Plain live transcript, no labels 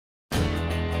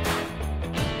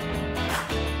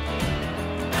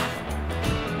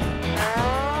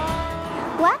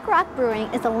Black Rock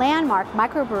Brewing is a landmark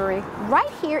microbrewery right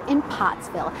here in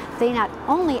Pottsville. They not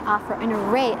only offer an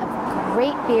array of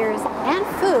great beers and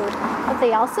food, but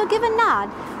they also give a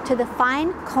nod to the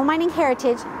fine coal mining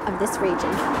heritage of this region.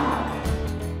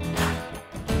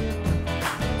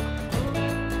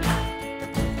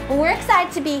 Well, we're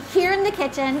excited to be here in the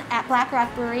kitchen at Black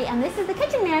Rock Brewery, and this is the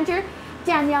kitchen manager,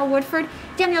 Danielle Woodford.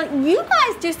 Danielle, you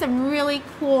guys do some really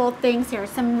cool things here,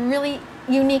 some really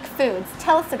unique foods.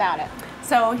 Tell us about it.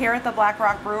 So here at the Black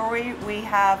Rock Brewery, we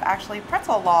have actually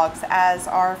pretzel logs as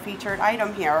our featured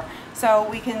item here. So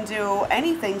we can do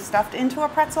anything stuffed into a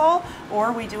pretzel,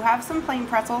 or we do have some plain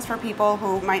pretzels for people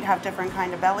who might have different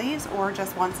kind of bellies or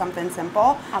just want something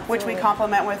simple. Absolutely. Which we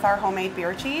complement with our homemade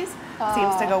beer cheese.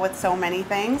 Seems to go with so many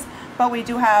things. But we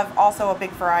do have also a big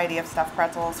variety of stuffed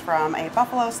pretzels, from a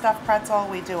buffalo stuffed pretzel,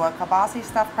 we do a kibasi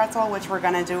stuffed pretzel, which we're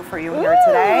going to do for you here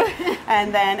today,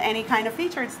 and then any kind of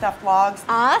featured stuffed logs.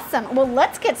 Awesome. Well,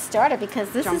 let's get started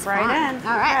because this is fun. Jump right in.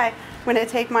 All right. Okay. I'm going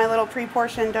to take my little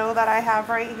pre-portioned dough that I have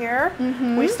right here.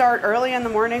 We start early in the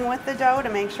morning with the dough to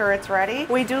make sure it's ready.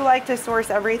 We do like to source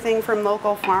everything from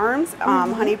local farms.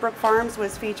 Honeybrook Farms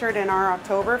was featured in our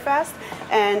Oktoberfest,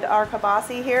 and our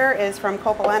kibasi here is from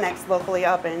Kopalenix, locally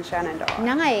up in Shenandoah.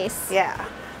 Nice. Yeah.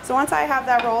 So once I have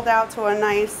that rolled out to a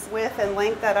nice width and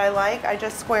length that I like, I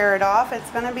just square it off.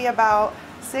 It's going to be about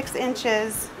 6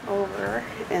 inches over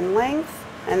in length.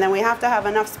 And then we have to have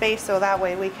enough space so that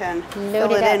way we can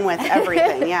fill it in with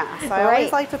everything. Yeah. So I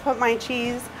always like to put my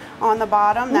cheese on the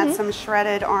bottom. That's some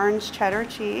shredded orange cheddar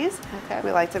cheese. Okay.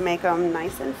 We like to make them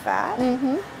nice and fat.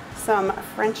 Some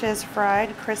French's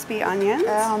fried crispy onions.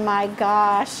 Oh my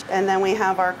gosh. And then we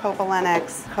have our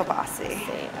Kopalenix kibasi.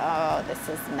 Oh, this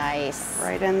is nice.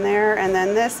 Right in there. And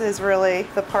then this is really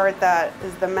the part that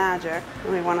is the magic.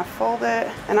 We want to fold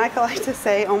it, and I like to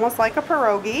say almost like a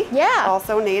pierogi. Yeah.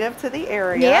 Also native to the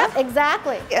area. Yeah,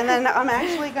 exactly. And then I'm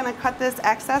actually going to cut this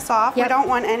excess off. We don't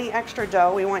want any extra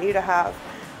dough. We want you to have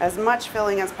as much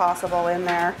filling as possible in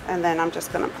there, and then I'm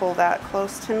just going to pull that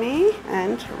close to me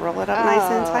and roll it up nice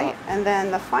and tight. And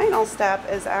then the final step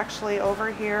is actually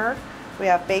over here. We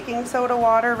have baking soda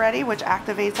water ready, which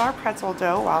activates our pretzel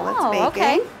dough while it's baking.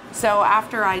 Okay. So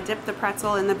after I dip the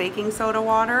pretzel in the baking soda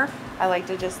water, I like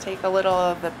to just take a little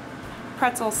of the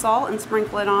pretzel salt and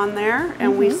sprinkle it on there,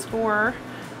 and we score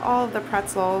all of the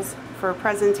pretzels for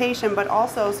presentation, but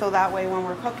also so that way when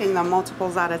we're cooking them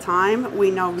multiples at a time,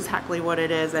 we know exactly what it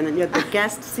is, and the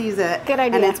guest sees it. Good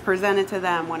idea. And it's presented to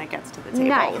them when it gets to the table.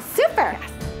 Nice. Super.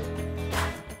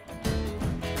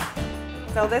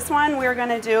 So this one we're going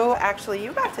to do, actually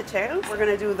you got to choose. We're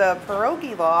going to do the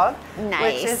pierogi log,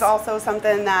 which is also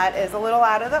something that is a little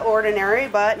out of the ordinary,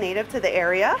 but native to the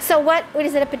area. So what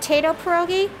is it, a potato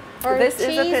pierogi? Or this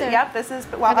cheese, this is,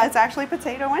 well, it's actually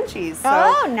potato and cheese.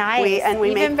 So nice.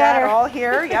 We make that all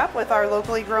here, with our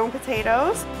locally grown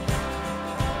potatoes.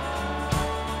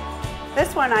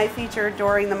 This one I featured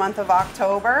during the month of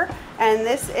October, and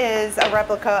this is a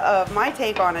replica of my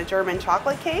take on a German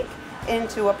chocolate cake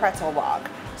into a pretzel log.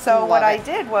 So what I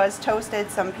did was toasted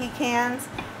some pecans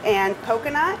and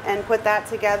coconut and put that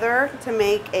together to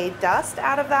make a dust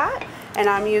out of that. And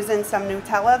I'm using some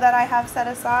Nutella that I have set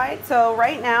aside. So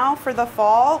right now for the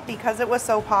fall, because it was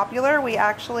so popular, we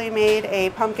actually made a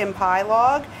pumpkin pie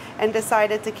log and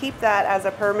decided to keep that as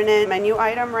a permanent menu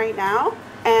item right now.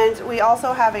 And we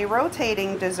also have a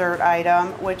rotating dessert item,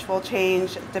 which will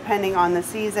change depending on the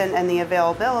season and the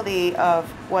availability of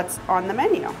what's on the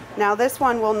menu. Now this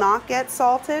one will not get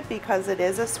salted because it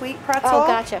is a sweet pretzel. Oh,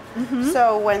 gotcha.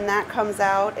 So when that comes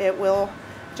out, it will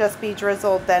just be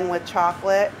drizzled then with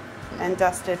chocolate and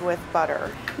dusted with butter.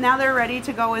 Now they're ready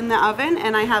to go in the oven,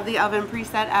 and I have the oven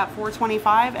preset at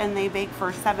 425, and they bake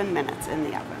for 7 minutes in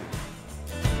the oven.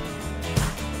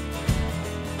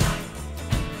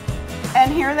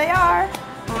 And here they are,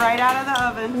 right out of the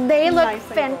oven. They look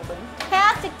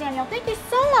fantastic, Danielle. Thank you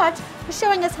so much for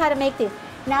showing us how to make these.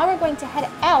 Now we're going to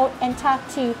head out and talk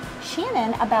to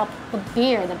Shannon about the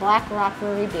beer, the Black Rock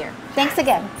Brewery beer. Thanks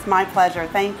again. It's my pleasure.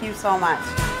 Thank you so much.